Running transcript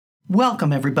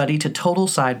Welcome, everybody, to Total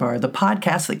Sidebar, the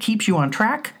podcast that keeps you on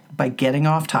track by getting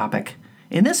off topic.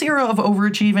 In this era of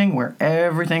overachieving, where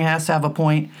everything has to have a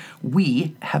point,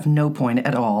 we have no point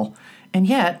at all. And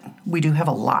yet, we do have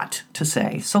a lot to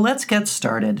say. So let's get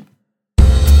started.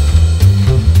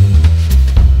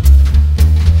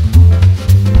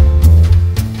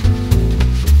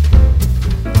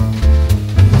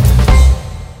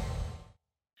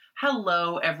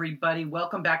 Hello, everybody.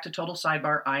 Welcome back to Total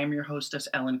Sidebar. I am your hostess,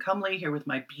 Ellen Cumley, here with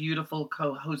my beautiful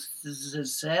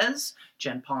co-hostesses,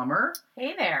 Jen Palmer.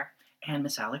 Hey there. And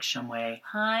Miss Alex Shumway.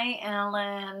 Hi,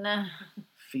 Ellen.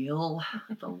 Feel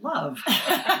the love.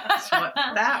 That's what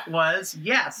that was.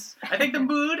 Yes. I think the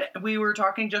mood, we were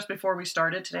talking just before we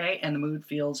started today, and the mood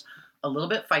feels a little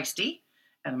bit feisty.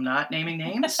 And I'm not naming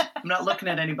names. I'm not looking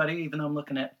at anybody, even though I'm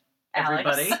looking at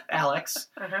everybody, Alex,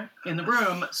 in the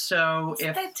room. So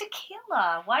it's the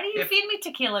tequila. Why do you feed me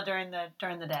tequila during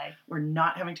the day? We're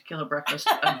not having tequila breakfast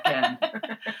again.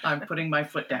 I'm putting my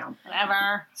foot down.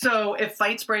 Whatever. So if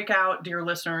fights break out, dear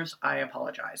listeners, I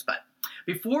apologize. But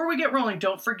before we get rolling,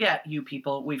 don't forget, you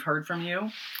people, we've heard from you,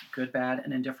 good, bad,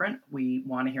 and indifferent. We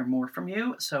want to hear more from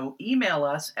you. So email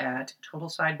us at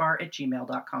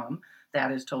totalsidebar@gmail.com.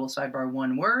 That is Total Sidebar,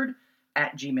 one word,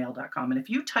 @gmail.com. And if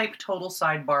you type Total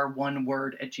Sidebar, one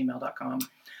word, @gmail.com,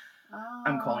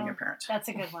 I'm calling your parents. That's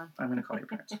a good one. I'm going to call your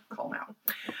parents. Call them out.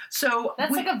 So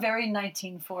that's like a very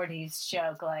 1940s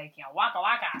joke, like, waka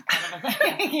waka, kind of a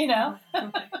thing,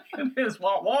 It is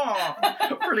wah wah,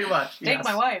 pretty much. Take yes.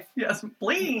 my wife. Yes,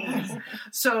 please.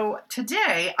 So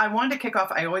today I wanted to kick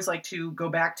off. I always like to go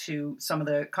back to some of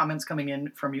the comments coming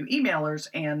in from you emailers,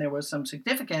 and there was some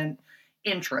significant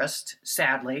interest,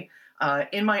 sadly,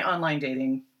 in my online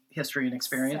dating history and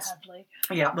experience. Sadly.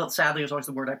 Yeah, but sadly is always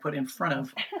the word I put in front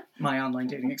of my online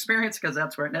dating experience because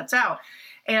that's where it nets out.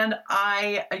 And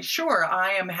I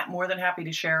am more than happy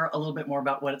to share a little bit more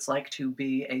about what it's like to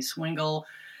be a swingle,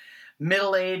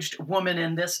 middle-aged woman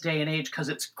in this day and age, because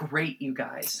it's great, you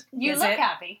guys. You look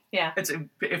happy. Yeah.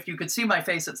 If you could see my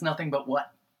face, it's nothing but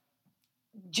what?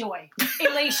 Joy.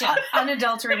 Elation.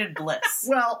 Unadulterated bliss.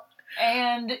 Well,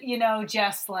 and,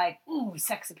 just like, ooh,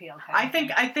 sex appeal. I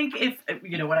think if,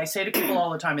 what I say to people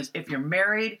all the time is, if you're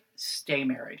married, stay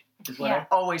married, is what I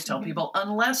always tell people,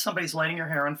 unless somebody's lighting your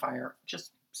hair on fire,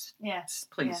 just,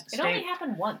 please. It only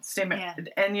happened once. Stay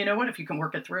married. Yeah. And you know what? If you can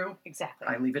work it through, exactly,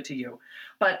 I leave it to you.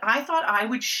 But I thought I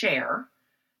would share,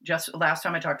 just last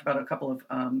time I talked about a couple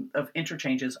of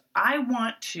interchanges, I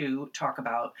want to talk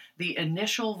about the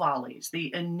initial volleys,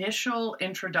 the initial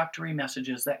introductory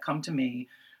messages that come to me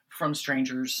from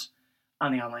strangers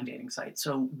on the online dating site.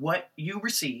 So what you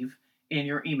receive in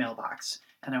your email box.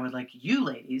 And I would like you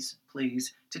ladies,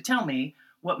 please, to tell me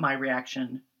what my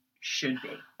reaction should be.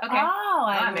 Okay. Oh,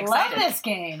 I'm excited. Love this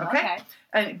game. Okay.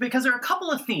 And because there are a couple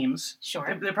of themes.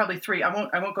 Sure. There are probably three. I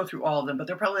won't go through all of them, but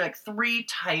there are probably like three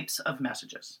types of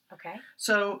messages. Okay.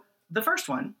 So the first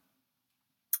one,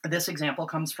 this example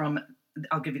comes from,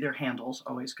 I'll give you their handles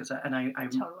always, because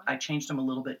I changed them a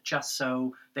little bit just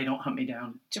so they don't hunt me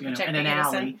down to protect in an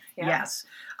alley. Yeah. Yes.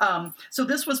 So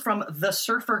this was from the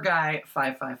Surfer Guy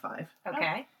 555.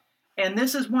 Okay. And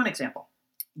this is one example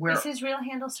where is his real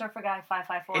handle Surfer Guy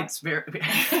 554? It's very.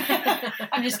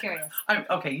 I'm just curious.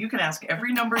 Okay, you can ask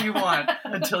every number you want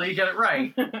until you get it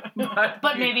right.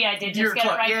 But maybe I did just get it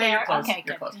right there. You're close. Okay,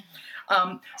 you're good.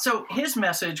 Close. So his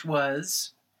message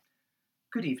was,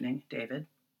 "Good evening, David."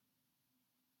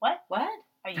 What?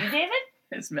 Are you David?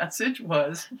 His message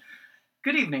was,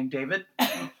 "Good evening, David."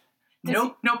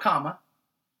 No comma.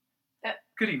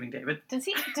 Good evening, David. Does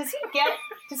he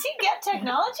get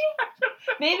technology?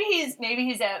 Maybe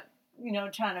he's out,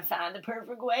 trying to find the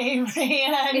perfect way.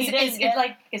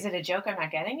 Is it a joke I'm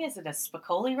not getting? Is it a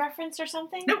Spicoli reference or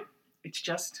something? Nope. It's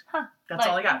just that's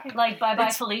all I got. Okay. Like bye bye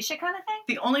Felicia kind of thing?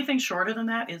 The only thing shorter than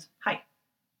that is hi.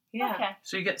 Yeah.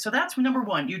 Okay. So that's number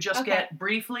one. You just get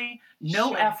briefly,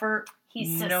 no effort,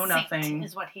 he's no nothing.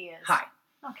 Is what he is. Hi.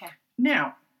 Okay.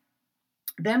 Now,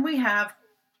 then we have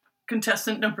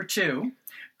contestant number 2,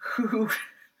 who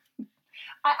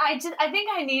I think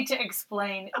I need to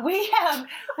explain. We have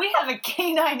a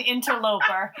canine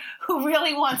interloper who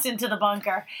really wants into the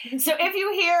bunker. So if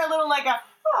you hear a little like a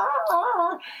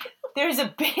there's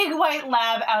a big white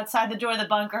lab outside the door of the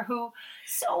bunker who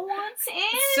so wants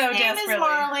in. So His name is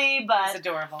Marley, but it's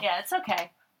adorable. Yeah, it's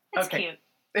okay. It's cute.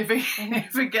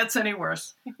 If it gets any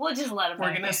worse, we'll just let him.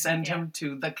 We're going to send him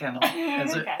to the kennel,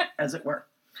 as it were.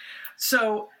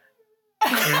 So.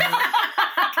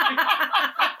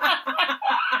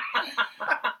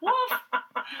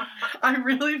 I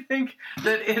really think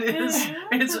that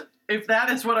it's if that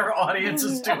is what our audience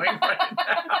is doing right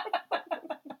now.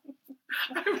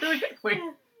 I really wait.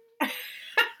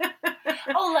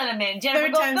 Oh, let him in. Jennifer,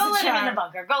 Third go time's let the him in the charm.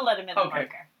 bunker. Go let him in the Okay.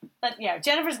 bunker.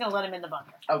 Jennifer's going to let him in the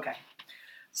bunker. Okay.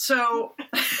 So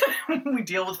we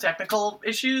deal with technical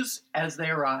issues as they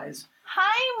arise.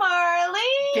 Hi, Marley.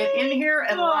 Get in here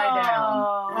and lie down.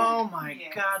 Oh. Oh my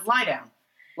Yes. God. Lie down.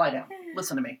 Lie down.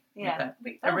 Listen to me. Yeah. Okay.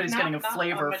 Wait, Everybody's not- getting a not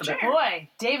flavor on my for the chair. Boy,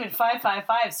 David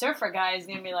 555 surfer guy is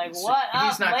going to be like, what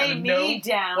He's up? not Lay gonna me know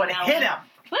down. what Ellen." hit him.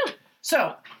 Woo.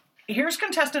 So here's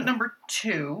contestant number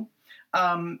 2.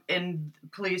 And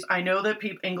please, I know that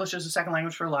English is a second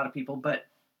language for a lot of people, but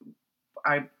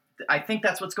I think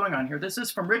that's what's going on here. This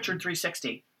is from Richard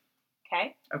 360.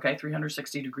 Okay, Okay,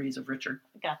 360 degrees of Richard.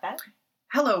 got that.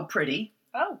 Hello, pretty.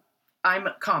 Oh, I'm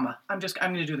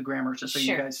going to do the grammar just so you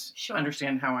Sure, guys sure.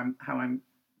 understand how I'm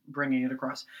bringing it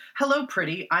across. Hello,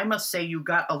 pretty. I must say you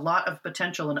got a lot of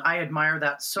potential, and I admire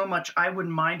that so much. I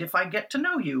wouldn't mind if I get to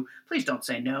know you. Please don't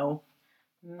say no.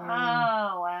 oh,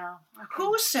 wow. Okay.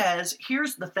 Who says?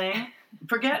 Here's the thing.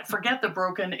 Forget the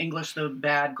broken English, the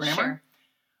bad grammar. Sure.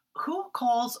 Who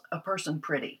calls a person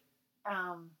pretty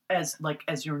as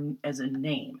a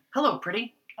name? Hello,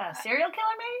 pretty. Serial killer,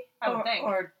 maybe? I would think.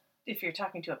 Or if you're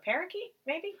talking to a parakeet,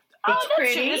 maybe? Oh, It's that's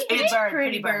pretty. true. It's It's bird.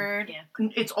 pretty bird. bird. Yeah.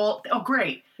 It's all. Oh,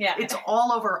 great. Yeah. It's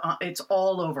all over. It's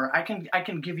all over. I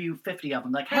can give you 50 of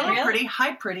them. Like, hello, Really? pretty.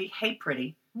 Hi, pretty. Hey,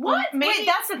 pretty. What? Maybe- Wait,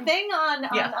 that's the thing on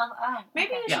Yeah. oh, Maybe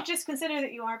okay. you Yeah. should just consider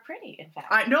that you are pretty, in fact.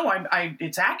 I know.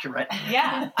 It's accurate.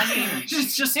 yeah. I mean,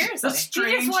 It's just seriously. a You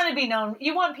strange. just want to be known.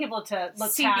 You want people to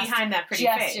look see past behind that pretty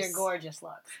just face. your gorgeous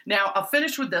looks. Now I'll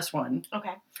finish with this one,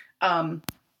 Okay.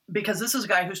 because this is a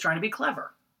guy who's trying to be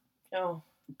clever, Oh.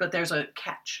 but there's a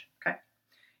catch. Okay,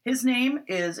 his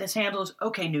handle is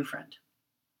Okay New Friend.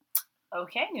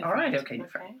 Okay. New All right, friend. Okay New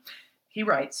Friend. He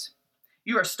writes,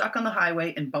 "You are stuck on the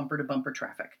highway in bumper-to-bumper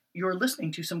traffic. You are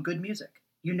listening to some good music.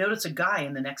 You notice a guy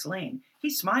in the next lane. He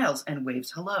smiles and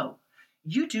waves hello.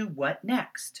 You do what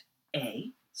next?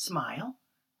 A, smile.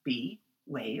 B,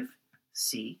 wave.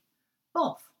 C,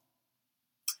 both."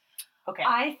 Okay.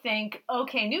 I think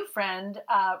Okay New Friend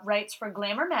writes for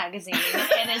Glamour magazine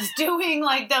and is doing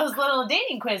like those little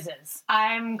dating quizzes.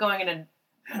 I'm going in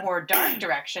a more dark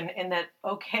direction in that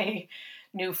Okay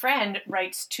New Friend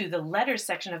writes to the letters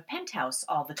section of Penthouse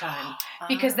all the time.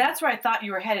 Because that's where I thought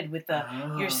you were headed with the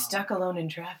you're stuck alone in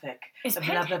traffic. Is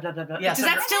blah, blah, blah, blah, blah. Yes, Does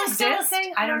that is still that still a exist?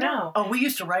 thing? I don't know. Oh, we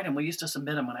used to write them. We used to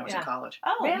submit them when I was in Yeah. college.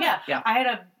 Oh, Really? yeah. Yeah. I had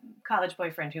a college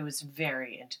boyfriend who was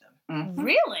very into them.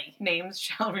 Really? Names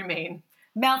shall remain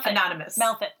Mouth it. anonymous.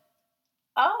 Mouth it.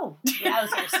 Oh,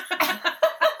 yowzers.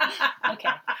 Okay.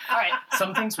 All right.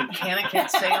 Some things we can and can't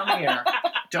say on the air.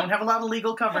 Don't have a lot of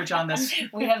legal coverage on this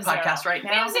We have zero. podcast right We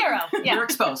now. have zero. Yeah. We're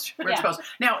exposed. We're Yeah. exposed.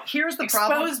 Now, here's the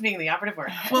problem. Exposed being the operative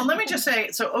word. Well, let me just say,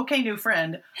 so Okay New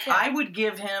Friend, Yeah. I would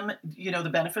give him, the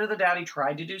benefit of the doubt. He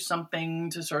tried to do something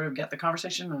to sort of get the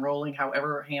conversation rolling,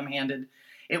 however ham-handed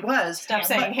it was. Stop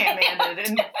saying ham-handed.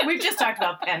 And we've just talked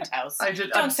about Penthouse.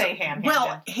 Don't say ham-handed.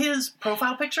 Well, his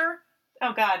profile picture,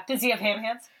 oh, God. Does he have ham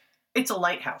hands? it's a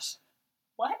lighthouse.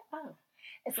 What? Oh.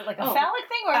 Is it like a Oh. phallic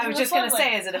thing, or I is was it just going to lovely?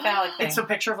 say, is it a phallic thing? It's a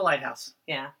picture of a lighthouse.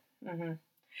 Yeah. Mm-hmm.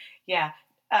 Yeah.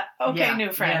 Okay, Yeah.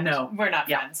 new friend. Yeah, no. We're not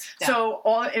Yeah. friends. No.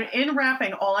 So, in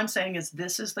wrapping, all I'm saying is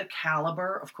this is the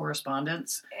caliber of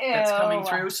correspondence that's coming Ew.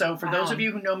 through. So, for those Wow. of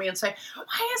you who know me and say,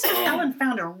 why hasn't Ellen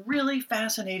found a really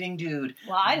fascinating dude?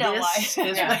 Well, I know This why.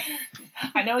 is Yeah.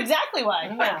 I know exactly why.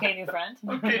 Yeah. Okay, new friend.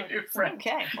 Okay, New Friend.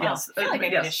 Okay. Wow. Yes. I feel like I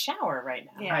need yes. a shower right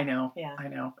now. Yeah. I know. Yeah. I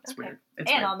know. It's Okay. weird. It's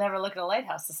And weird. I'll never look at a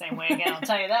lighthouse the same way again. I'll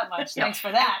tell you that much. Yeah. Thanks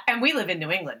for that. And we live in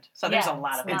New England, so there's Yeah, a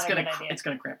lot of it's it. not a good idea. It's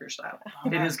gonna cramp your style.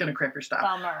 Bummer. It is gonna cramp your style.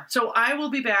 Bummer. So I will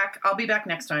be back. I'll be back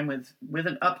next time with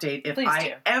an update if Please I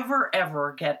do.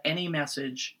 ever get any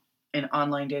message in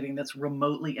online dating that's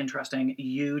remotely interesting.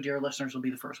 You, dear listeners, will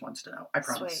be the first ones to know. I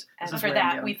promise. Sweet. This And is for what I'm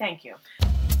that, doing. we thank you.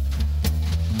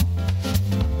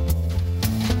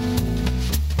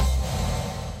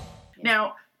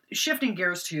 Now, shifting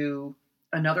gears to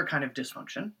another kind of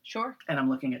dysfunction, Sure. and I'm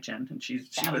looking at Jen, and she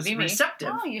That would was be me. receptive.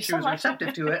 Oh, you're she so was lucky.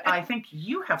 receptive to it. I think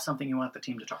you have something you want the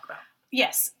team to talk about.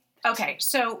 Yes. Okay,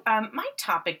 so my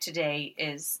topic today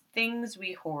is things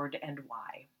we hoard and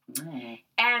why.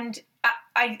 And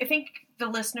I think the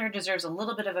listener deserves a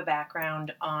little bit of a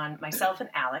background on myself and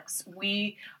Alex.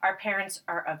 Our parents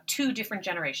are of two different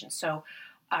generations. So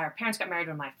our parents got married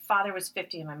when my father was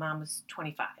 50 and my mom was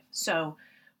 25. So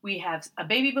we have a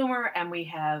baby boomer and we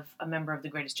have a member of the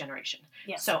greatest generation.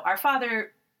 Yes. So our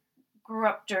father grew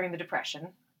up during the Depression,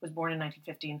 was born in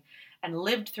 1915, and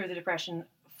lived through the Depression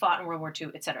fought in World War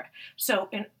II, etc. So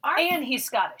in our And he's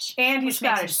Scottish. and he's which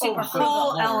makes him Scottish, super so the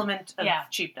whole frugal. element of Yeah.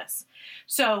 cheapness.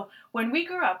 So when we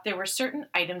grew up, there were certain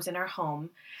items in our home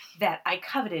that I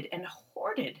coveted and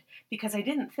hoarded because I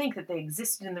didn't think that they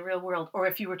existed in the real world, or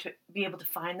if you were to be able to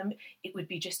find them, it would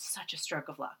be just such a stroke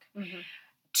of luck. Mhm.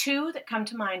 Two that come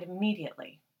to mind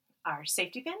immediately are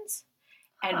safety pins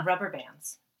and Huh. rubber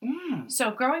bands. Mm.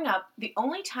 So growing up, the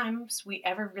only times we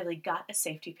ever really got a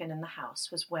safety pin in the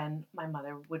house was when my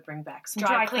mother would bring back some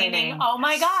Dry cleaning. Oh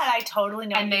my God, I totally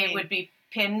know. and what you they mean. would be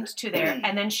pinned to there,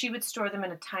 and then she would store them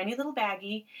in a tiny little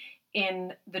baggie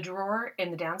in the drawer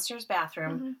in the downstairs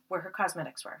bathroom Mhm. where her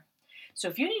cosmetics were. So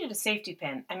if you needed a safety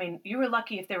pin, I mean, you were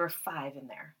lucky if there were 5 in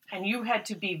there, and you had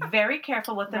to be very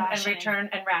careful with them Rationing. and return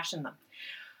and ration them.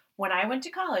 When I went to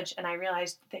college and I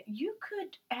realized that you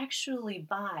could actually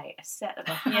buy a set of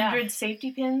 100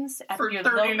 safety pins at For your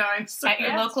 39 cents. at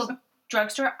your local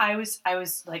drugstore, I was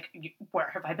like, where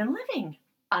have I been living?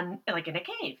 Like in a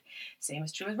cave. Same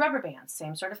is true with rubber bands.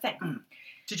 Same sort of thing.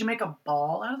 Did you make a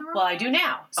ball out of the rubber? Well, I do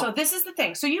now. So Oh. this is the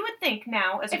thing. So you would think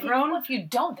now, as a If grown, if you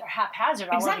don't, they're haphazard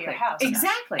all over your house.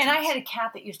 exactly. And I had a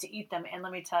cat that used to eat them, and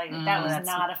let me tell you, that was that's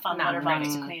not a fun not litter box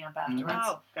right. to clean up afterwards.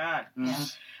 Oh God.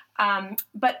 Mhm.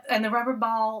 And the rubber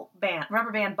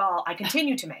band ball, I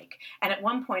continue to make. And at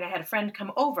one point, I had a friend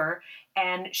come over,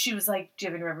 and she was like, "Do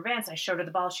you have any rubber bands?" I showed her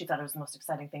the ball. She thought it was the most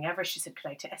exciting thing ever. She said, "Could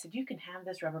I?" I said, "You can have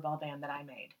this rubber ball band that I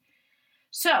made."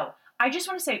 So I just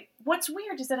want to say, what's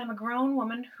weird is that I'm a grown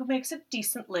woman who makes a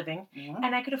decent living, Mhm.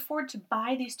 and I could afford to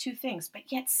buy these two things,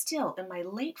 but yet still, in my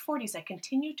late 40s, I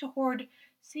continue to hoard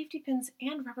safety pins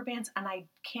and rubber bands, and I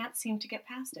can't seem to get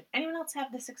past it. Anyone else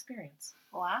have this experience?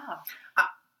 Wow.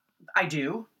 I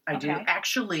do. I do. Okay.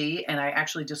 Actually, and I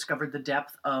actually discovered the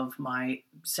depth of my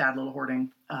sad little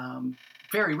hoarding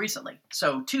very recently.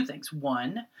 So, 2 things.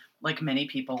 One, like many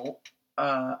people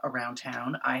around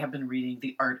town, I have been reading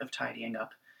The Art of Tidying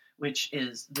Up, which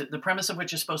is the premise of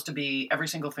which is supposed to be every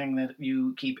single thing that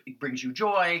you keep brings you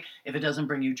joy. If it doesn't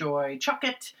bring you joy, chuck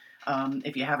it.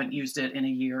 If you haven't used it in a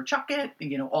year, chuck it.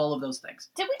 You know, all of those things.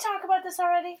 Did we talk about this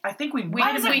already? I think we We- might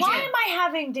I was have like, we why did. am I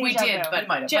having deja We did, vu? but We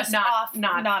might have. just not- off,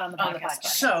 not on the on the podcast. podcast.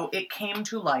 So it came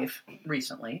to life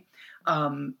recently.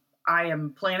 I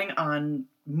am planning on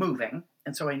moving,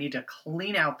 and so I need to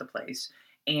clean out the place.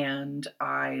 And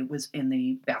I was in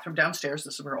the bathroom downstairs.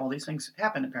 This is where all these things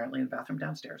happen, apparently, in the bathroom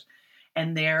downstairs.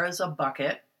 And there is a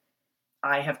bucket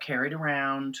I have carried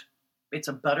around. It's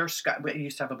a butterscotch. We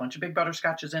used to have a bunch of big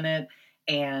butterscotches in it,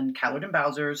 and Callard and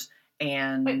Bowser's.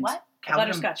 And Wait, what? Callard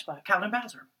Butterscotch bar. Callard and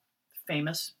Bowser,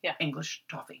 famous Yeah. English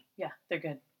toffee. Yeah, they're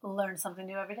good. Learn something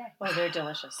new every day. Oh, they're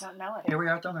delicious. Don't know it. Here we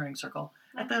are at the Learning Circle,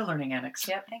 at the Learning Annex.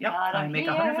 Yep. Thank Yep, God I I'm make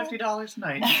here. $150 a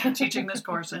night teaching this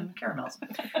course in caramels.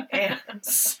 And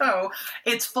so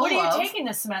it's full What are of you taking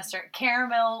this semester?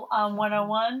 Caramel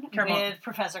 101 Caramel. with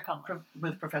Professor Coleman.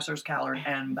 with Professors Callard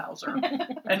and Bowser.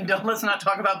 And let's not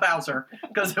talk about Bowser,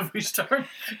 because if we start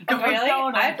going, Really?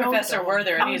 Don't, I have don't, Professor don't.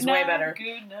 Werther, and he's way better.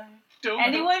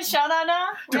 Anyone Sha-na-na?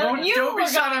 don't be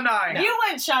shot on eye. You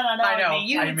went Sha-na-na I know, on me.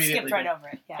 You I immediately skipped right did. over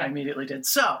it. I Yeah. immediately did.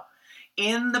 So,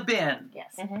 in the bin,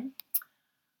 Yes. Mm-hmm.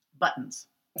 buttons.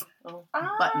 Oh,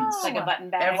 Buttons. like a button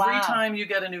bag. Every wow. time you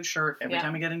get a new shirt, every Yeah.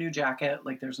 time you get a new jacket,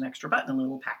 like there's an extra button, a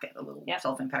little packet, a little Yep.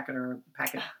 cellophane packet or a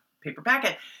packet, paper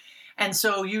packet. And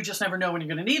so you just never know when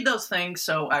you're going to need those things.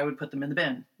 So I would put them in the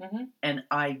bin. Mhm. And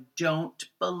I don't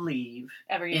believe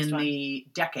Ever used in one? the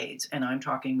decades, and I'm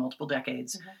talking multiple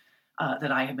decades, Mhm.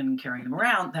 that I have been carrying them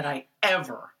around, that I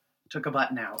ever took a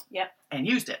button out Yep. and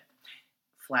used it.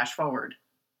 Flash forward,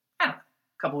 I don't know,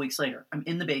 a couple weeks later, I'm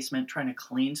in the basement trying to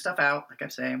clean stuff out. Like I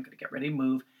say, I'm going to get ready to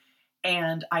move.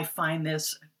 And I find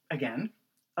this, again,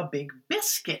 a big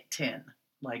biscuit tin,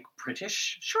 like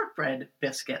British shortbread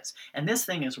biscuits. And this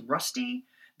thing is rusty.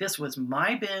 This was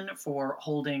my bin for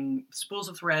holding spools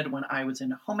of thread when I was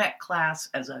in home ec class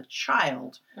as a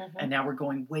child. Mhm. And now we're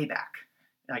going way back.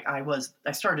 Like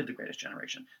I started the Greatest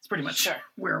Generation. It's pretty much Sure.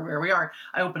 where we are.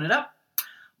 I open it up,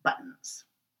 buttons,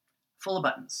 full of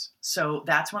buttons. So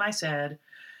that's when I said,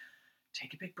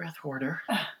 take a big breath, hoarder.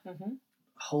 Mhm.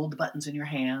 Hold the buttons in your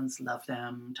hands, love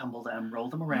them, tumble them, roll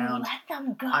them around. Let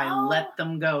them go. I let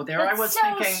them go. There That's I was so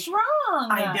thinking, strong.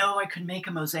 I know I could make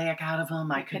a mosaic out of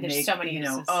them. I could There's make, so many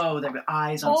uses. there were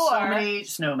eyes on so Or- many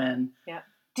snowmen.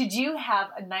 Did you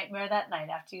have a nightmare that night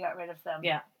after you got rid of them?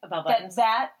 Yeah, about That buttons.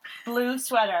 that blue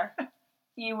sweater,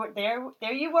 you were there.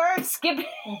 There you were skipping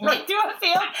Mhm. right through a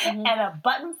field, Mhm. and a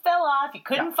button fell off. You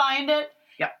couldn't find it.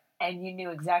 Yep. And you knew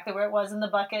exactly where it was in the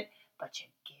bucket, but you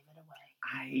gave it away.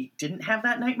 I didn't have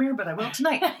that nightmare, but I will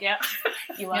tonight. Yep.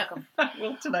 You're welcome. I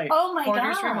will tonight. Oh my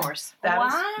Hoarder's God. remorse.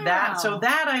 So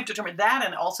that I've determined that,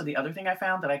 and also the other thing I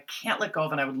found that I can't let go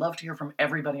of, and I would love to hear from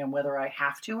everybody on whether I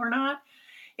have to or not,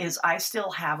 is I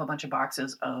still have a bunch of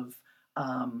boxes of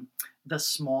the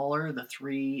smaller,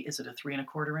 is it a 3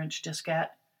 1/4 inch diskette?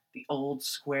 The old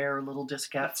square little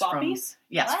diskettes The floppies?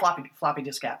 Yes, What? floppy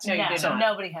diskettes. No, you do not.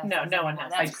 Nobody has. No, those no one anymore.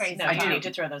 has. That's I- crazy. No, I you do. need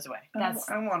to throw those away. That's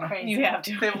I want to. crazy. You have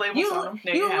to. They have labels on them.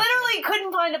 No, You have to. literally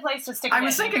couldn't find a place to stick. I it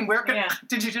was in. thinking, where could? Yeah.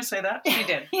 Did you just say that? You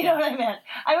did. You know what I meant?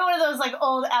 I mean, one of those like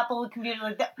old Apple computer,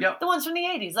 like Yep. the ones from the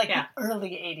 80s, like Yeah. the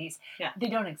early 80s. Yeah. They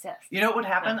don't exist. You know what would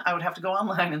happen? I would have to go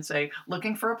online and say,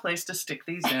 looking for a place to stick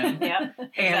these in, Yep.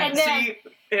 and And then- see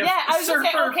if Yeah, I was just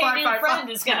saying, Surfer okay, your 555 friend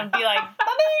is going to be like,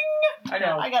 ba-ding! I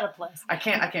know. I got a place. I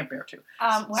can't bear to.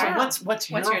 Wow. So what's What's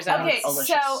your yours, one, Okay,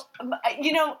 Alicia's?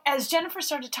 so, as Jennifer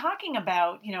started talking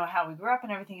about, how we grew up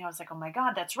and everything, I was like, oh my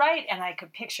God, that's right. And I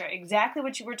could picture exactly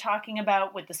what you were talking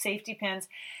about with the safety pins.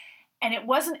 And it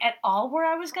wasn't at all where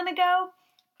I was going to go.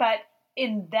 But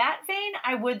in that vein,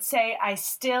 I would say I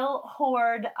still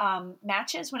hoard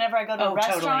matches whenever I go to a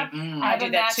restaurant. Totally. Mm. I have do a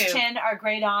that match too. tin. Our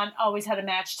great aunt always had a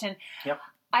match tin. Yep.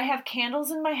 I have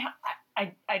candles in my house.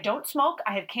 I don't smoke.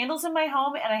 I have candles in my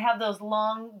home, and I have those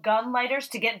long gun lighters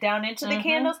to get down into the Mhm.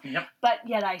 candles. Yep. But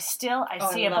yet I see I a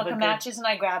love book a of good- matches and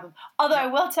I grab them. Although I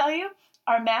Yep. will tell you,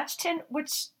 our match tin,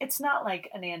 which it's not like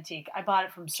an antique. I bought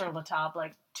it from Sur La Table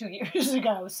like 2 years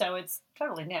ago, so it's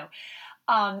totally new.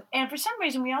 And for some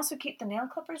reason, we also keep the nail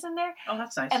clippers in there. Oh,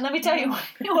 that's nice. And let me tell you, when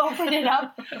you open it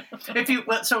up, if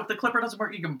the clipper doesn't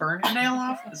work, you can burn your nail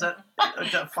off. Is that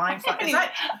a fine? Is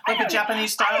that like a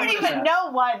Japanese style? I don't What is even that?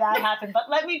 know why that happened, but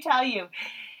let me tell you,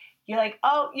 you're like,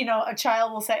 a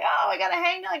child will say, oh, I got to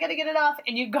hang on, I got to get it off.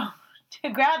 And you go to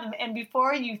grab them. And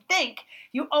before you think,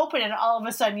 you open it and all of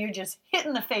a sudden you're just hit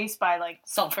in the face by like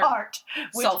Sulfur. fart.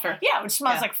 Sulfur. Yeah, which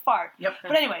smells Yeah. like fart. Yep.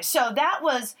 But anyway, so that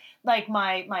was like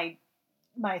my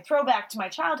throwback to my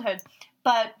childhood.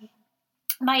 But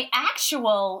my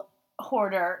actual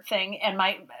hoarder thing, and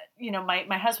my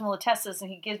husband will attest this, and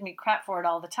he gives me crap for it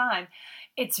all the time.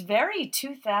 It's very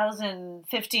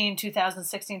 2015,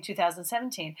 2016,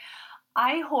 2017.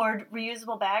 I hoard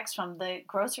reusable bags from the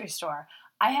grocery store.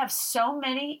 I have so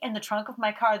many in the trunk of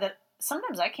my car that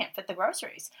sometimes I can't fit the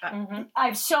groceries. Mhm. I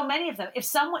have so many of them.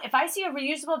 If I see a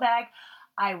reusable bag,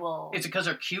 I will. Is it because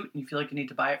they're cute and you feel like you need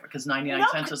to buy it because 99 No,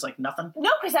 cents is like nothing?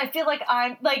 No, because I feel like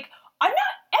I'm not ever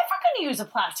going to use a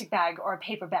plastic bag or a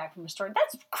paper bag from a store.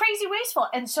 That's crazy wasteful.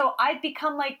 And so I've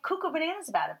become like cuckoo bananas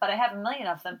about it. But I have a million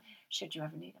of them. Should you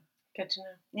ever need them? Good to know.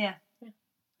 Yeah.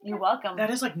 You're welcome. That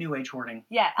is like new age hoarding.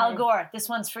 Yeah, Al Gore, this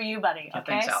one's for you, buddy. I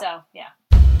Okay, think so. so yeah.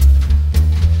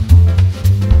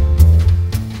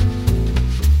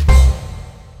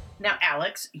 Now,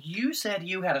 Alex, you said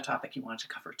you had a topic you wanted to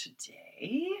cover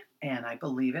today, and I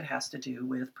believe it has to do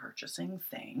with purchasing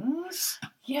things.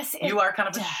 Yes, You are kind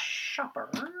of a does.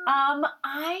 shopper.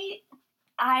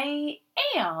 I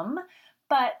am,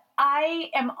 but I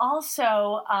am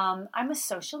also I'm a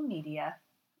social media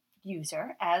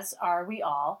user, as are we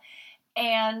all,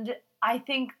 and I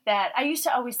think that I used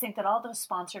to always think that all those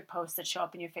sponsored posts that show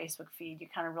up in your Facebook feed, you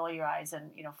kind of roll your eyes and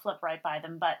flip right by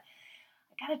them. But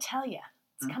I got to tell you,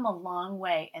 it's come a long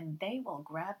way, and they will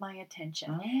grab my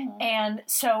attention. Mm. And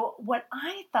so what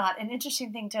I thought an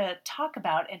interesting thing to talk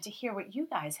about and to hear what you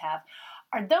guys have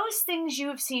are those things you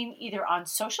have seen either on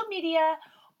social media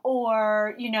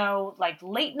or, like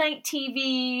late night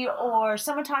TV, or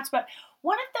someone talks about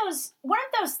one of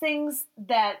those things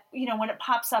that, when it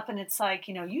pops up and it's like,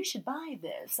 you should buy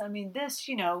this. I mean, this,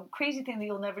 crazy thing that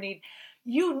you'll never need.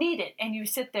 You need it, and you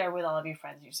sit there with all of your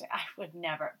friends and you say, I would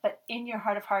never. But in your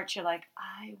heart of hearts, you're like,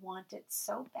 I want it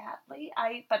so badly.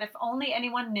 But if only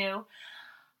anyone knew.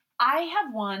 I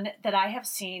have one that I have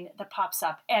seen that pops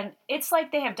up, and it's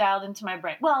like they have dialed into my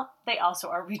brain. Well, they also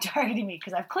are retargeting me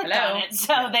because I've clicked Hello. on it,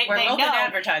 so they We're both know. in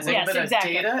advertising. Yes, Bit of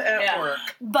exactly. data at Yeah. work.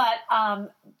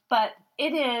 But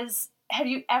it is. Have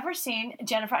you ever seen,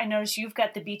 Jennifer? I noticed you've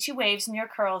got the beachy waves in your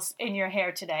curls in your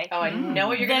hair today. Oh, I know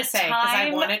what you're going to say because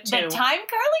I want it The too. time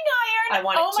curling iron. I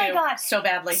want it oh too. my God, So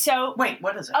badly. So Wait,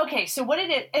 what is it? okay, so what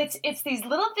it is? It's these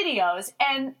little videos,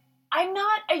 and I'm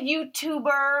not a YouTuber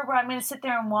where I'm going to sit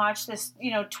there and watch this,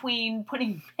 tween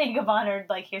putting makeup on or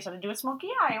like here's how to do a smoky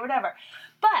eye or whatever.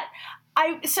 But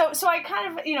I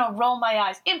kind of roll my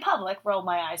eyes in public, roll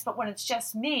my eyes. But when it's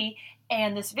just me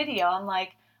and this video, I'm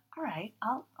like, all right,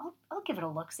 I'll give it a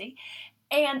look-see.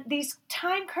 And these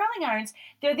time curling irons,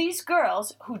 they're these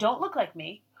girls who don't look like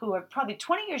me, who are probably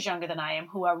 20 years younger than I am,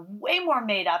 who are way more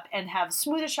made up and have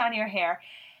smoother, shinier hair.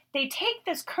 they take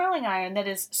this curling iron that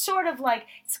is sort of like,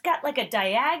 it's got like a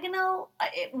diagonal,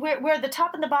 where the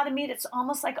top and the bottom meet, it's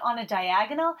almost like on a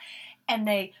diagonal, and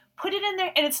they put it in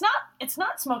there, and it's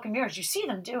not smoke and mirrors. You see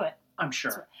them do it. I'm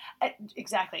sure.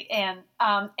 Exactly. And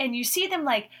you see them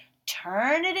like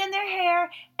turn it in their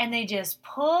hair, and they just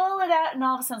pull it out, and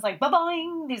all of a sudden it's like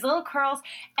ba-boing, these little curls,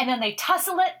 and then they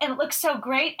tussle it, and it looks so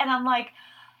great, and I'm like,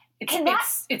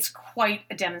 it's quite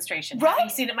a demonstration. Right? Having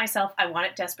seen it myself, I want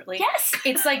it desperately. Yes.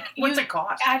 It's like, What's it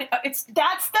cost? That's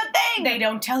the thing. They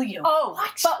don't tell you. Oh,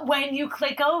 what? But when you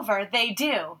click over, they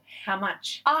do. How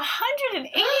much? $189.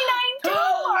 But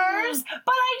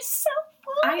I so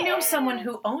want I know it. someone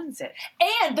who owns it.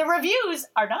 And the reviews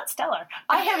are not stellar.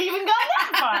 I haven't even gone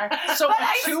that far. So But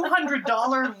a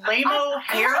 $200 lame-o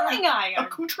hair curling iron.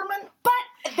 accoutrement? But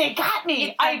they got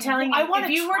me. I'm telling you, I want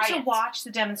if you were to it. watch the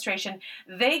demonstration,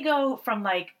 they go from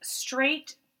like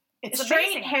straight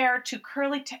amazing. hair to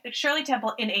Shirley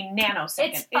Temple in a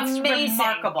nanosecond. It's amazing.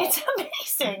 Remarkable. It's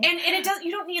amazing. And it does. You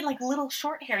don't need like little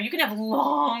short hair. You can have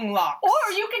long locks,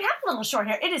 or you can have little short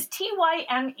hair. It is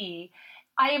TYME.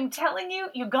 I am telling you,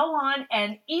 you go on,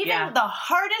 and even the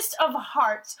hardest of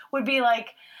hearts would be like,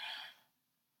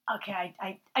 okay,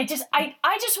 I just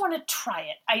want to try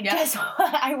it.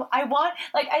 I want,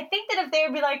 like, I think that if they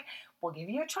would be like, we'll give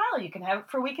you a trial, you can have it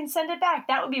for a week and send it back,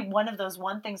 that would be one of those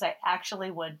things I actually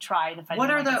would try. And if I I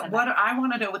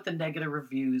want to know what the negative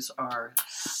reviews are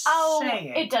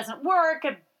saying. It doesn't work.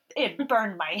 It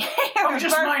burned my hair.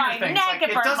 Just it burned minor my things. neck. Like,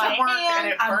 it burned my work, hand. and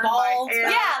it I'm burned bald. my hair,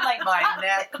 Yeah, like my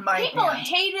neck, my people hand.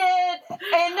 hate it,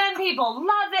 and then people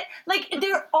love it. Like,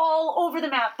 they're all over the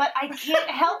map, but I can't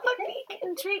help but be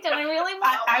intrigued, and I really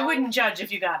want I wouldn't judge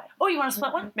if you got it. Oh, you want to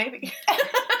split one? Maybe.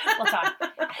 We'll talk.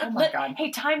 Oh my God. Hey,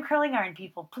 Time Curling Iron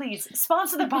people, please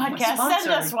sponsor the podcast. Sponsored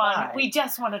Send us one. by- We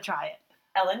just want to try it.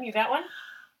 Ellen, you got one?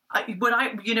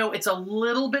 It's a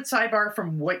little bit sidebar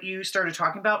from what you started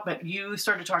talking about, but you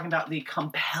started talking about the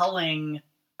compelling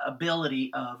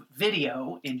ability of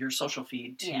video in your social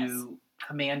feed to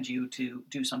command you to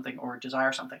do something or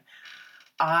desire something.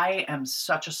 I am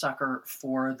such a sucker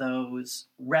for those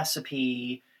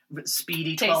recipe,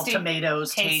 speedy 12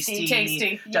 tomatoes, tasty.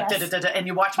 And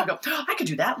you watch me go, I could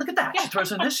do that. Look at that. She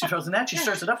throws in this, she throws in that, she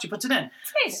stirs it up, she puts it in.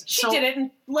 It's amazing. She did it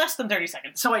in less than 30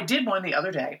 seconds. So I did one the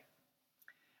other day,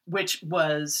 which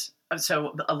was,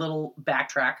 so a little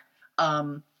backtrack.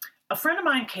 A friend of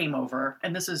mine came over,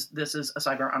 and this is a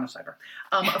sidebar on a sidebar.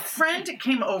 A friend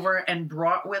came over and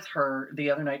brought with her the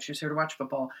other night. She was here to watch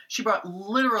football. She brought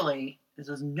literally, this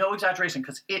is no exaggeration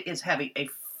because it is heavy, a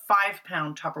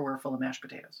 5-pound Tupperware full of mashed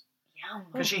potatoes. Yum.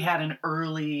 Because she had an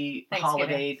early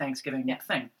holiday Thanksgiving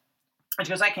thing. And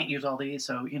she goes, I can't use all these,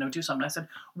 so, do something. I said,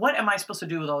 what am I supposed to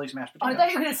do with all these mashed potatoes? I thought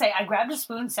you were going to say, I grabbed a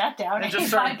spoon, sat down, and just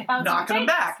started knocking them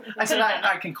back. I said,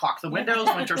 I can caulk the windows.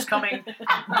 Winter's coming.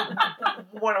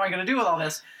 What am I going to do with all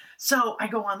this? So I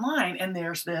go online, and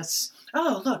there's this,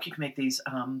 look, you can make these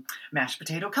mashed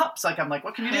potato cups. Like, I'm like,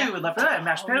 what can you do with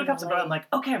mashed potato cups? And I'm like,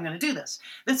 okay, I'm going to do this.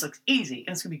 This looks easy,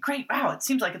 and it's going to be great. Wow, it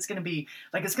seems like it's going to be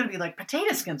like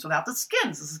potato skins without the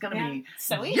skins. This is going to be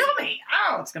so easy. Yummy.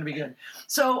 Oh, it's going to be good.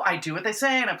 So I do what they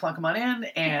say, and I plunk them on in,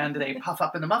 and they puff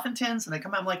up in the muffin tins, and they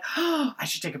come out. I'm like, I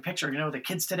should take a picture. The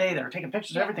kids today, they're taking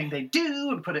pictures of everything they do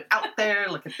and put it out there.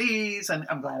 Look at these, and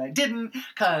I'm glad I didn't,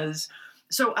 because...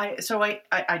 So I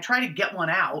try to get one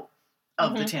out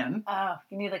of the tin. Oh,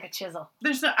 you need like a chisel.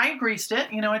 I greased it.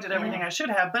 I did everything I should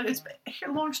have. But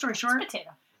long story short, it's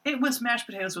potato. It was mashed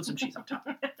potatoes with some cheese on top.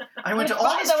 I went to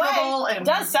all this trouble, and it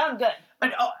does sound good.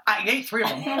 I ate 3 of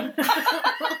them.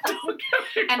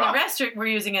 And the rest we're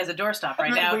using as a doorstop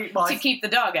right now to keep the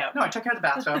dog out. No, I took care of the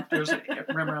bathtub. There's a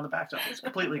rim around the bathtub. It's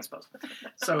completely exposed.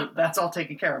 So that's all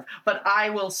taken care of. But I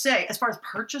will say, as far as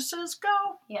purchases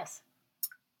go, yes.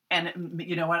 And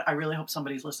you know what? I really hope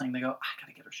somebody's listening. They go, I got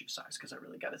to get her shoe size because I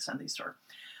really got to send these to her.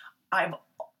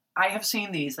 I have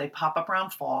seen these. They pop up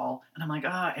around fall, and I'm like,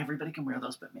 everybody can wear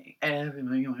those but me.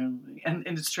 Everybody can wear them.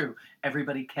 And it's true.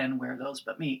 Everybody can wear those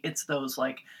but me. It's those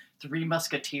like 3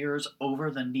 Musketeers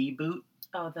over the knee boot.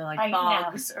 Oh, they're like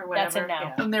bogs or whatever. That's a no.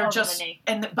 Yeah. And they're just,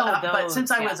 but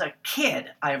since I was a kid,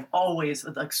 I've always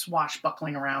like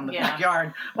swashbuckling around the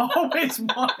backyard. Always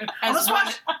wanted. As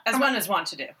one is want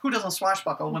to do. Who doesn't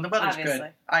swashbuckle when the weather's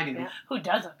good? I do. Yeah. Who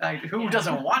doesn't? Who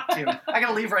doesn't want to? I got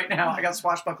to leave right now. I got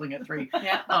swashbuckling at 3.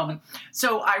 Yeah.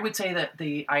 So I would say that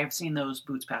I have seen those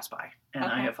boots pass by, and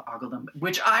I have ogled them,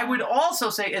 which I would also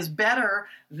say is better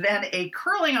than a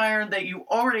curling iron that you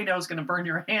already know is going to burn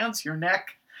your hands, your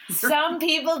neck. Some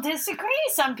people disagree.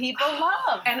 Some people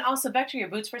love. And also, back to your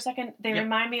boots for a second, they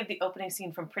remind me of the opening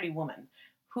scene from Pretty Woman,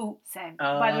 who, Same.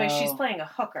 by the way, she's playing a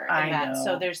hooker in I that, know.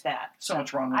 so there's that. So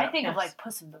much wrong with I that. think of Yes. like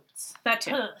Puss in Boots. That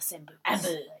too. Puss in Boots. And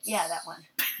Boots. Yeah, that one.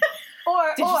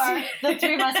 Or Did you see- the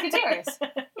Three Musketeers.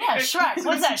 Yeah, Shrek.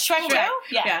 What's that? Shrek 2?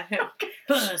 Yeah. Yeah.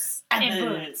 Puss And and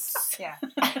Boots. Yeah.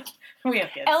 We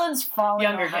have kids. Ellen's falling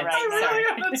Younger over kids. right I now. really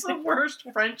Sorry. that's the worst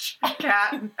French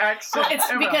cat accent. It's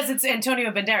ever. because it's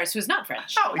Antonio Banderas, who's not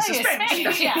French. Oh, he's Oh, a he's Spanish.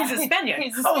 Spanish, guy. yeah. He's a Spaniard.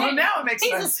 He's a Oh, Spanish. now it makes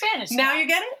He's sense. a Spanish Now guy. you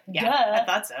get it? Yeah, Duh. I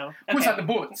thought so. Who's Okay. at the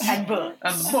boots? And Boots.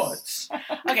 And boots.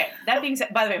 Okay, that being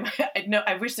said, by the way,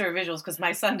 I wish there were visuals because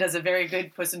my son does a very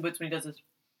good Puss in Boots when he does this.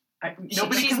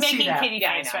 Nobody She's can see making that. kitty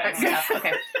Yeah, I face know. right It's now. tough.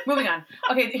 Okay, moving on.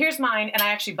 Okay, here's mine, and I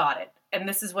actually bought it. And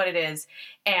this is what it is.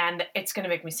 And it's going to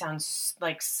make me sound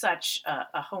like such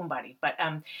a homebody. But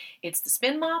it's the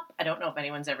spin mop. I don't know if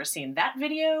anyone's ever seen that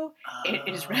video. It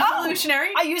is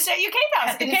revolutionary. I used it at your Cape House.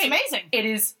 At the and it's Cape. amazing. It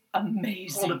is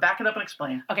amazing. Hold it, back it up and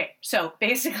explain. Okay, so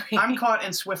basically... I'm caught in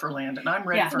Swifferland, and I'm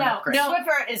ready Yeah, for an No, upgrade.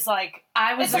 Swiffer is like,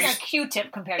 I was it's like a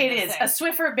Q-tip compared to It this is. thing.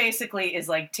 A Swiffer basically is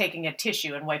like taking a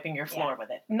tissue and wiping your floor with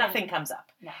it. Nothing comes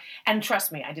up. No. And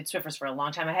trust me, I did Swiffers for a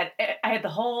long time. I had the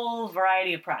whole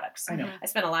variety of products. I know. I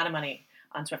spent a lot of money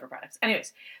on Swiffer products.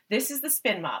 Anyways, this is the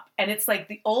spin mop, and it's like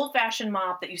the old-fashioned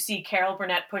mop that you see Carol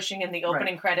Burnett pushing in the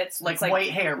opening credits. Like It's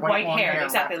white hair, white long hair,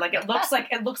 exactly. right. Like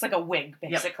it looks like a wig,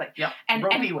 basically. Yep. And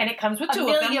Ropey wig. it comes with two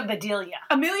Amelia of them. Bedelia.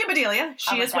 Amelia Bedelia,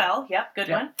 she like as that. well. Yep, good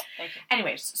Yep. one. Thank you.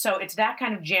 Anyways, so it's that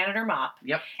kind of janitor mop.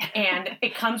 Yep. And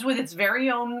it comes with its very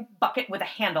own bucket with a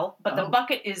handle, but the Oh.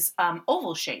 bucket is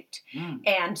oval shaped. Mm.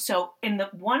 And so in the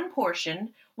one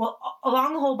portion, well,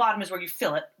 along the whole bottom is where you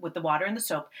fill it with the water and the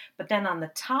soap, but then on the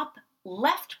top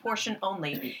left portion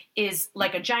only is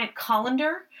like a giant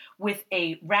colander with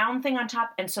a round thing on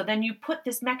top, and so then you put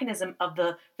this mechanism of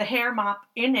the hair mop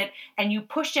in it, and you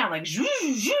push down like zhoo,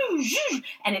 zhoo, zhoo,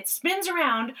 and it spins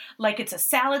around like it's a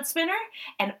salad spinner,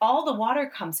 and all the water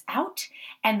comes out,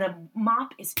 and the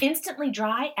mop is instantly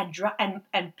dry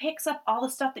and picks up all the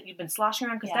stuff that you've been sloshing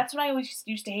around, because Yeah. that's what I always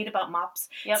used to hate about mops.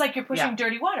 Yep. It's like you're pushing Yeah.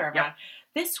 dirty water around. Yeah.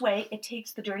 This way, it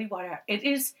takes the dirty water out. It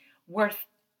is worth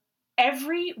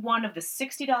every one of the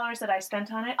 $60 that I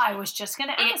spent on it. I was just going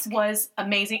to It ask. was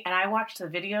amazing, and I watched the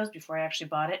videos before I actually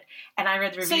bought it, and I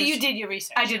read the reviews. So you did your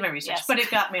research. I did my research, Yes. but it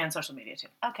got me on social media too.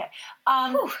 Okay.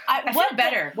 I feel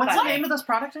better. What's by the way. name of this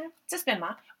product, Anne? It's a spin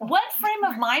mop. What frame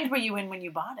of mind were you in when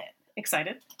you bought it?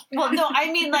 Excited? Well, no,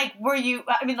 I mean, like, were you,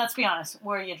 I mean, let's be honest,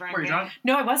 were you drinking? Were you drunk?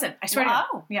 No, I wasn't. I swear to God.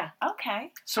 Oh. Yeah.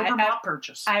 Okay. Sober mop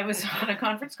purchase. I was on a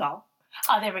conference call.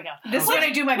 Oh, there we go. This is when I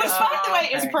do my Which, best. by the way,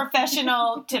 is okay.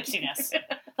 professional tipsiness.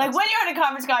 Like, when you're in a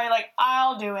conference call, you're like,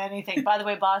 I'll do anything. By the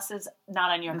way, boss is not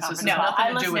on your This conference has No, call. nothing I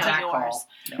to listen do with to that yours. call.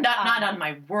 No. Not on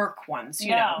my work ones,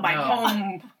 you No. know, my No.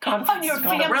 home conference On your Well,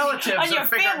 call. the family- relatives on your are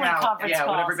figuring family out conference what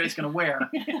calls. everybody's going to wear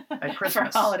at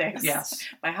Christmas. For holidays. Yes.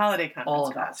 My holiday conference All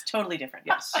of calls. that. Totally different.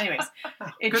 Yes. Anyways,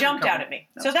 it Good jumped recovery. out at me.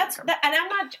 That So was good that's recovery.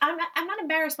 that, and I'm not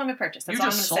embarrassed by my purchase. That's You all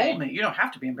just I'm gonna sold say. me. You don't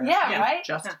have to be embarrassed. Yeah, You right?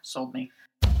 Just Yeah. sold me.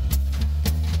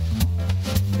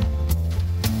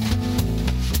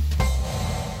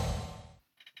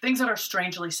 Things that are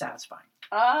strangely satisfying.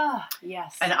 Ah,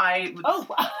 yes. And I... Oh,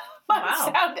 mine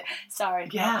Wow. sounded, sorry.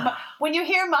 Yeah. But when you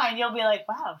hear mine, you'll be like,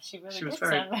 wow, she really She was did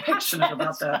very sound very passionate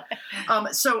about that.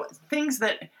 satisfying. So things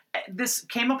that... This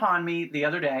came upon me the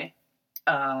other day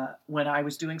when I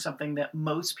was doing something that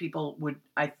most people would...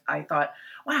 I thought,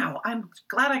 wow, I'm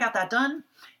glad I got that done.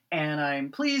 And I'm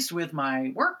pleased with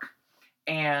my work.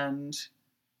 And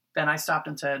then I stopped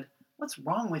and said, what's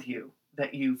wrong with you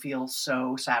that you feel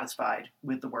so satisfied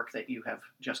with the work that you have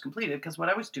just completed? Because what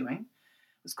I was doing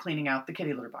was cleaning out the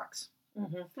kitty litter box.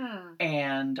 Mhm.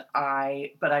 Hmm.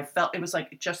 But I felt it was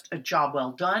like just a job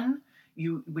well done.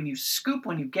 When you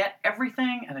get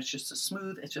everything, and it's just a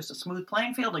smooth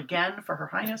playing field again for Her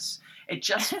Highness. It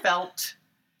just felt,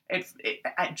 it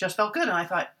just felt good, and I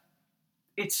thought,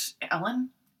 it's Ellen.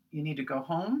 You need to go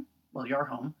home. Well, you're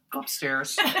home. Go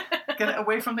upstairs. Get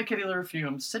away from the kitty litter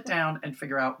fumes. Sit down and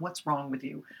figure out what's wrong with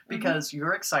you because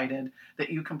you're excited that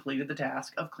you completed the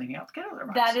task of cleaning out the kitty litter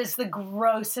box. That is the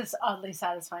grossest, oddly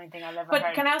satisfying thing I've ever But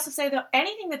heard. can I also say though,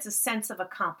 anything that's a sense of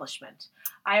accomplishment,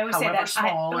 I always say However that.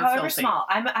 small or however filthy. small,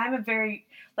 I'm a very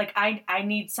like I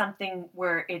need something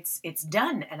where it's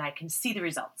done and I can see the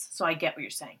results. So I get what you're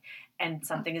saying, and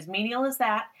something as menial as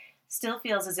that still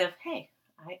feels as if, hey,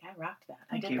 I rocked that.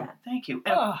 I did that. Thank you.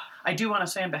 And Ugh. I do want to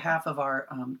say on behalf of our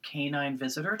canine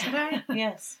visitor today,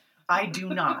 Yes. I do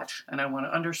not, and I want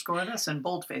to underscore this and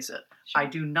boldface it, I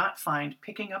do not find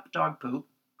picking up dog poop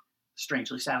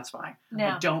strangely satisfying. No.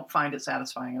 I don't find it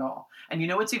satisfying at all. And you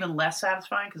know what's even less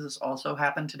satisfying, because this also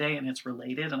happened today and it's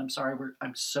related, and I'm sorry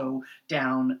I'm so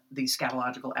down the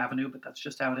scatological avenue, but that's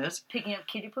just how it is. Picking up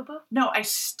kitty poo poo? No, I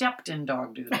stepped in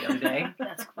dog doo the other day.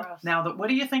 That's gross. Now, what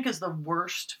do you think is the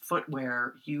worst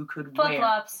footwear you could Flip wear?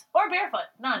 flops or barefoot?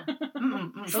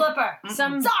 None. Slipper.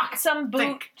 Some sock. some boot,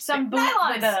 Thick. some boot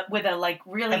Nylons. with a like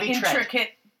really Heavy tread. intricate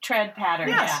tread pattern.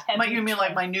 Yes. Yeah. You mean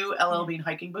like my new LL Bean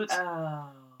hiking boots? Oh.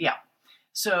 Yeah.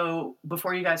 So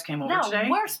before you guys came over No, today,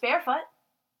 worse barefoot.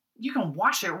 you can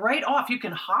wash it right off. You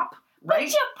can hop, But right?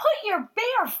 you put your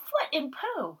bare foot in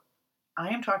poo. I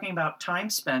am talking about time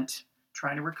spent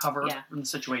trying to recover Yeah. from the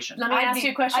situation. Let me I'd ask be-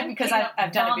 you a question I'd be because picking I've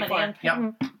up done it vomit before.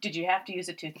 and Yep. Did you have to use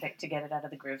a toothpick to get it out of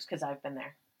the grooves? Because I've been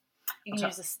there. You can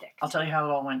use a stick. I'll tell you how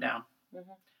it all went down. Mhm.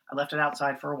 I left it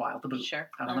outside for a while, the boot, Sure.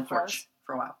 out on Let the it porch froze.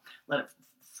 for a while. Let it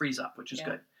freeze up, which is Yeah.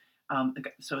 good.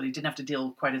 So they didn't have to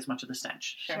deal quite as much of the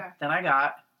stench. Sure. Then I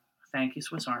got, thank you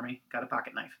Swiss Army, got a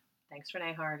pocket knife. Thanks,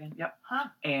 Renee Hargan.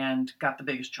 And got the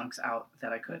biggest chunks out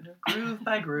that I could. Mm-hmm. Groove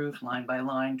by groove, line by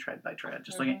line, tread by tread.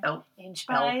 Just like an Inch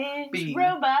by LB. inch,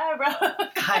 row by row.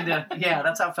 kind of, yeah,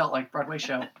 that's how it felt like. Broadway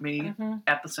show. Me Mhm.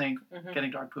 at the sink, Mhm.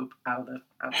 getting dog poop out of the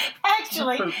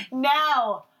Actually, poop.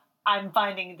 now I'm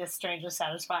finding this strangely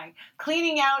satisfying.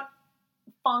 Cleaning out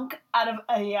funk out of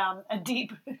a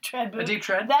deep tread boot. A deep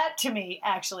tread? That to me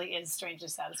actually is strangely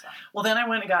satisfying. Well, then I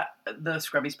went and got the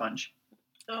scrubby sponge.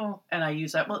 Oh. And I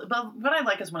use that. Well, but what I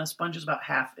like is when a sponge is about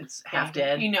half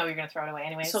dead. You know you're going to throw it away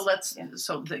anyways. So Yeah.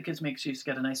 so that gives me an excuse to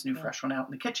get a nice new Yeah. fresh one out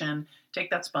in the kitchen, take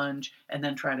that sponge, and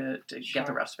then try to Sure. get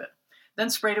the rest of it. Then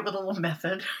sprayed it with a little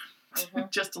method, Mhm.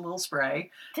 just a little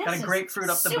spray, This got a is grapefruit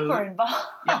up the super boot. involved.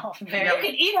 Yeah. Very- You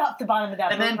could eat off the bottom of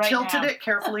that and boot then right tilted now. it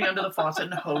carefully under the faucet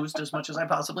and hosed as much as I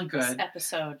possibly This could.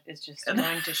 episode is just And-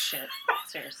 going to shit.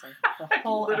 Seriously. The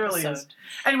whole Literally episode. is.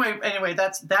 Anyway,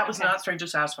 that was Okay. not strangely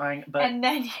satisfying, but And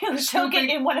then you took it Scooping-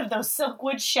 in one of those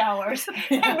Silkwood showers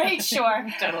and made sure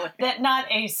Totally. that not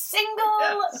a single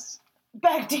yes,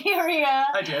 bacteria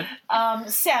I did.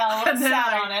 cell And then sat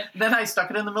I- on it. Then I stuck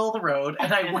it in the middle of the road,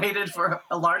 and I waited for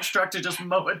a large truck to just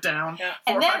mow it down Yeah.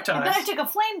 4 or And 5 then times. I took a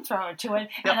flamethrower to it,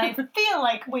 Yep. and I feel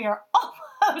like we are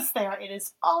almost there. It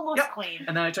is almost Yep. clean.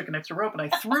 And then I took an extra rope and I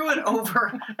threw it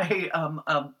over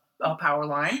a power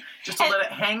line just to And- let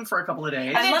it hang for a couple of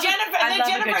days. And then love a- Jennifer, I and then love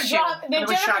a Jennifer good shield. dropped, and then And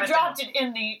we shot Jennifer it dropped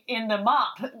down. it in the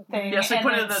mop thing. Yes, they and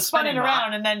put it then in the spun it spinning around,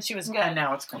 mop. and then she was good. And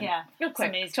now it's clean. Yeah, Real it's quick,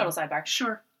 amazing. total sidebar.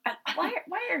 Sure.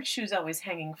 Why are shoes always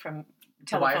hanging from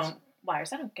The wires? telephone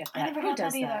wires? I don't get that. I never Who got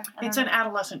does that either. that? I It's don't an know.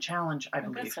 adolescent challenge, I I guess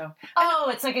believe. so. Oh,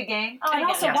 it's like a game. Oh, And I get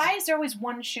also, it. Yes. why is there always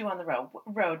one shoe on the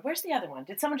road? Where's the other one?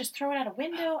 Did someone just throw it out a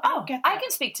window? I Oh, don't get that. I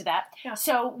can speak to that. Yeah.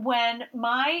 So when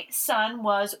my son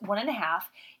was 1.5,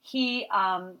 he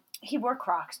wore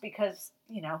Crocs because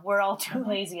we're all too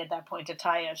lazy at that point to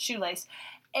tie a shoelace,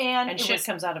 and And it shit was,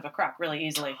 comes out of a crock really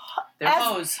easily. There's As-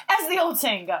 Hose. as the old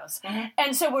saying goes. Mhm.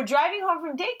 And so we're driving home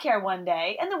from daycare one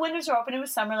day, and the windows are open. It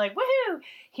was summer, like woohoo!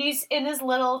 He's in his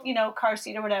little car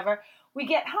seat or whatever. We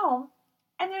get home,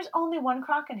 and there's only one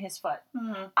Croc in his foot.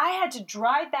 Mhm. I had to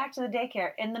drive back to the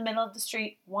daycare in the middle of the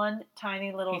street, one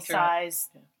tiny little He threw it. size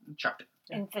Chucked it.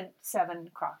 Yeah. infant 7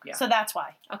 Croc. Yeah. So that's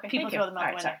why. Okay, People thank you. throw them out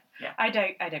All the right, window.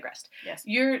 sorry. I digressed. Yes.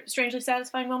 Your strangely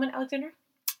satisfying moment, Alexander?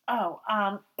 Oh,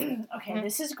 okay, Mhm.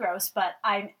 this is gross, but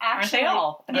I'm Aren't actually... they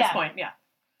all at this yeah. point? Yeah.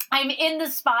 I'm in the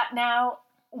spot now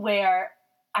where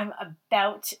I'm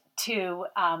about to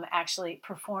actually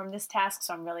perform this task,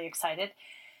 so I'm really excited.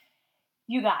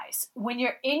 You guys, when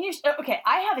you're in your... Okay,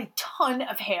 I have a ton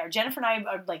of hair. Jennifer and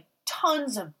I are like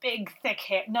tons of big, thick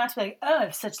hair. Not to be like, oh, I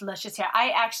have such luscious hair. I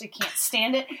actually can't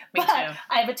stand it, Me but too.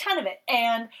 I have a ton of it.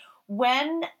 And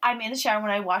when I'm in the shower,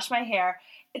 when I wash my hair,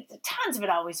 tons of it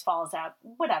always falls out,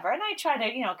 whatever. And I try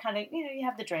to, kind of, you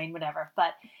have the drain, whatever.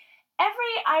 But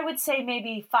I would say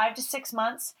maybe 5 to 6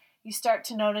 months, you start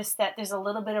to notice that there's a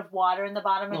little bit of water in the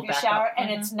bottom of Little your backup. shower, and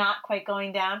Mhm. it's not quite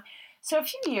going down. So a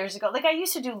few years ago, like I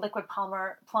used to do liquid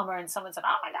plumber, and someone said,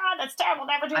 "Oh my God, that's terrible!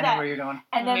 Never do I know that." where you're going.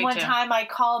 And then Me one too. time I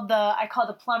called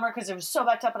the plumber because it was so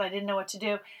backed up and I didn't know what to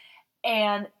do.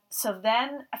 And so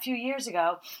then a few years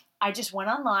ago, I just went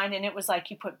online and it was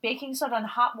like you put baking soda on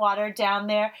hot water down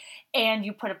there and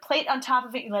you put a plate on top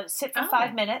of it. You let it sit for Oh.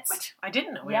 5 minutes. What? I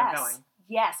didn't know where Yes. you were going.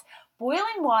 Yes.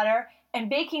 Boiling water and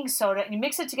baking soda and you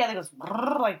mix it together. It goes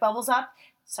brrr, like bubbles up.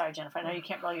 Sorry, Jennifer. I know you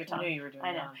can't roll your I tongue. knew you were doing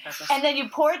I know. that on purpose. And then you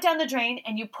pour it down the drain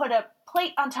and you put a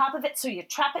plate on top of it so you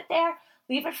trap it there,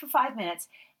 leave it for 5 minutes,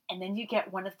 and then you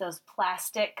get one of those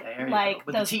plastic, There you like go.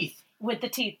 With those, the teeth. with the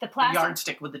teeth, the A plastic.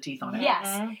 yardstick with the teeth on it. Yes.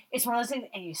 Mhm. It's one of those things,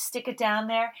 and you stick it down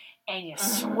there, and you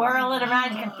swirl it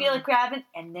around. You can feel it grabbing,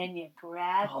 and then you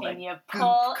grab, All and that you goop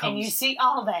pull, and you comes- see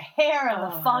all the hair and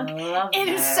the funk. I love It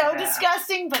is that. so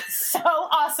disgusting, but so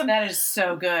awesome. That is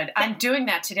so good. I'm doing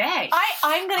that today.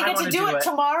 I'm going to I get to wanna do do it it.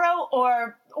 tomorrow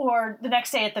or the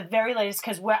next day at the very latest,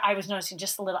 because where I was noticing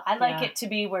just a little. I like Yeah. it to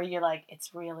be where you're like,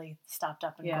 it's really stopped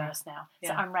up and Yeah. gross now.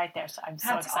 So Yeah. I'm right there. So I'm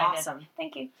so That's excited. awesome.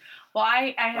 Thank you. Well,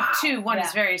 I have Wow. two. One is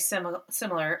Yeah. very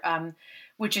similar,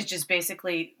 which is just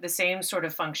basically the same sort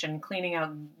of function, cleaning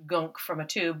out gunk from a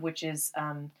tube, which is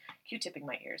Q-tipping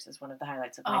my ears is one of the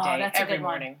highlights of my Oh, day. that's a every good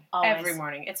one. morning. Always. Every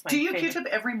morning. It's my Do you favorite. Q-tip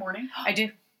every morning? I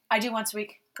do. I do once a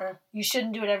week. Uh. You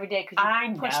shouldn't do it every day because I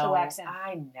you know. push the wax in.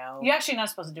 I know. You're actually not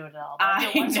supposed to do it at all. But I do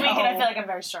it I once a week, and I know. feel like I'm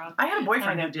very strong. I had a boyfriend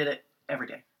I know. who did it every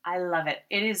day. I love it.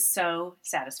 It is so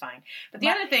satisfying. But the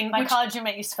other thing, My which, college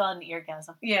roommate used to feel an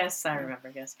eargasm. yes, I remember.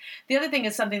 Yes, the other thing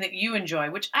is something that you enjoy,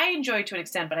 which I enjoy to an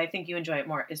extent, but I think you enjoy it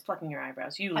more. Is plucking your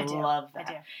eyebrows. You I do. love I that.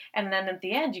 do. And then at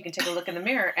the end, you can take a look in the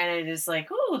mirror, and it is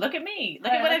like, ooh, look at me. Look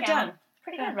Right, at what look I've at done. it.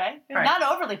 Pretty good, right? Right. Not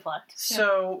overly plucked.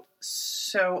 So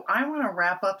I want to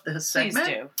wrap up this Please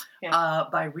segment do.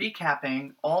 by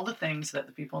recapping all the things that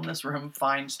the people in this room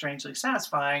find strangely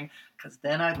satisfying, because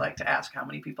then I'd like to ask how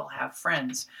many people have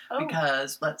friends. Oh.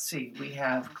 Because, let's see, we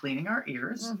have cleaning our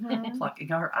ears, Mhm.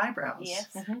 plucking our eyebrows, Yes.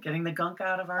 Mhm. getting the gunk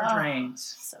out of our Oh,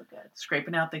 drains, So good.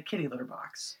 scraping out the kitty litter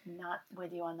box. Not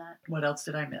with you on that. What else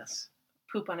did I miss?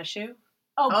 Poop on a shoe.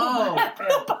 Oh, poop,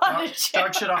 poop on a shoe.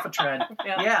 Start shit off a tread.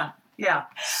 Yeah.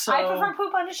 So I prefer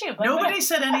poop on a shoe. But nobody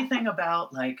said anything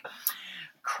about like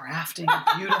crafting a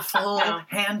beautiful No.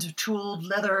 hand-tooled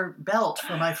leather belt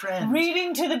for my friend.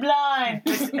 Reading to the blind.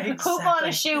 Exactly. Poop on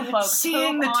a shoe, folks.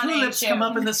 Seeing Poop the on a tulips shoe. come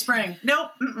up in the spring.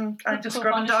 Nope. I'm just Poop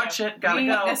scrubbing on a dog shoe. shit. Gotta We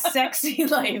go. The sexy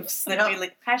lives that Yep. we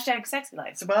live. Hashtag sexy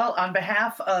lives. Well, on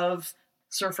behalf of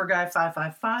Surfer Guy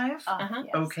 555, Oh, Uh-huh.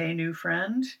 yes. okay, new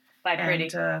friend, Bye, pretty.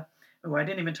 and I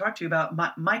didn't even talk to you about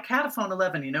my Cataphone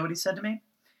 11. You know what he said to me?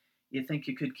 You think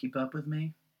you could keep up with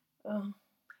me? Oh,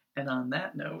 And on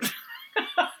that note, good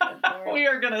Lord. we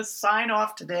are going to sign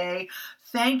off today.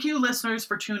 Thank you, listeners,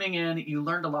 for tuning in. You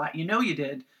learned a lot. You know you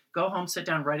did. Go home, sit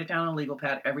down, write it down on a legal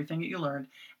pad, everything that you learned,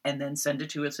 and then send it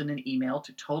to us in an email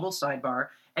to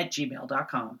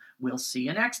totalsidebar@gmail.com. We'll see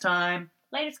you next time.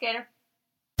 Later, skater.